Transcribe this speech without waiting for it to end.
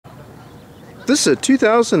This is a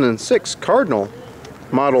 2006 Cardinal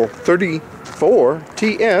Model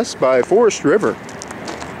 34TS by Forest River.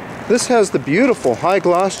 This has the beautiful high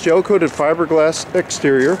gloss gel coated fiberglass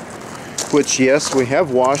exterior, which yes, we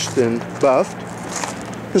have washed and buffed.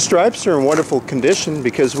 The stripes are in wonderful condition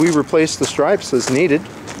because we replaced the stripes as needed.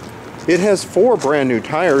 It has 4 brand new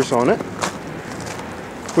tires on it.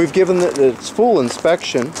 We've given it its full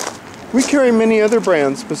inspection. We carry many other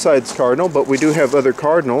brands besides Cardinal, but we do have other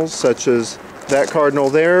Cardinals, such as that Cardinal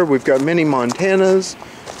there. We've got many Montanas.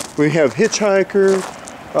 We have Hitchhiker,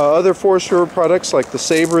 other Forest River products like the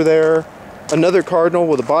Sabre there, another Cardinal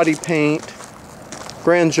with a body paint,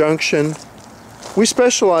 Grand Junction. We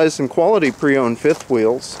specialize in quality pre-owned fifth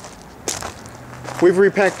wheels. We've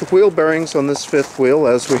repacked the wheel bearings on this fifth wheel,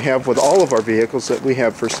 as we have with all of our vehicles that we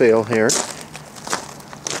have for sale here.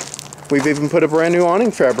 We've even put a brand new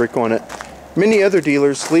awning fabric on it. Many other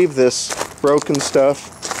dealers leave this broken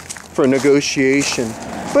stuff for negotiation.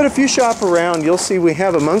 But if you shop around, you'll see we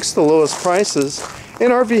have amongst the lowest prices,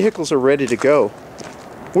 and our vehicles are ready to go.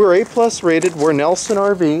 We're A+ rated. We're Nelson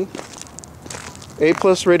RV. A+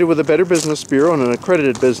 rated with a Better Business Bureau and an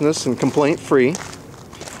accredited business and complaint free.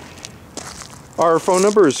 Our phone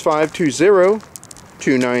number is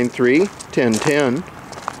 520-293-1010.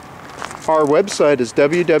 Our website is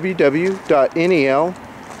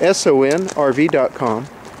www.nelsonrv.com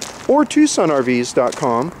or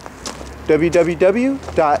TucsonRVs.com,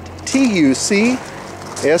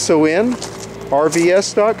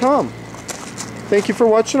 www.tucsonrvs.com. Thank you for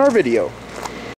watching our video.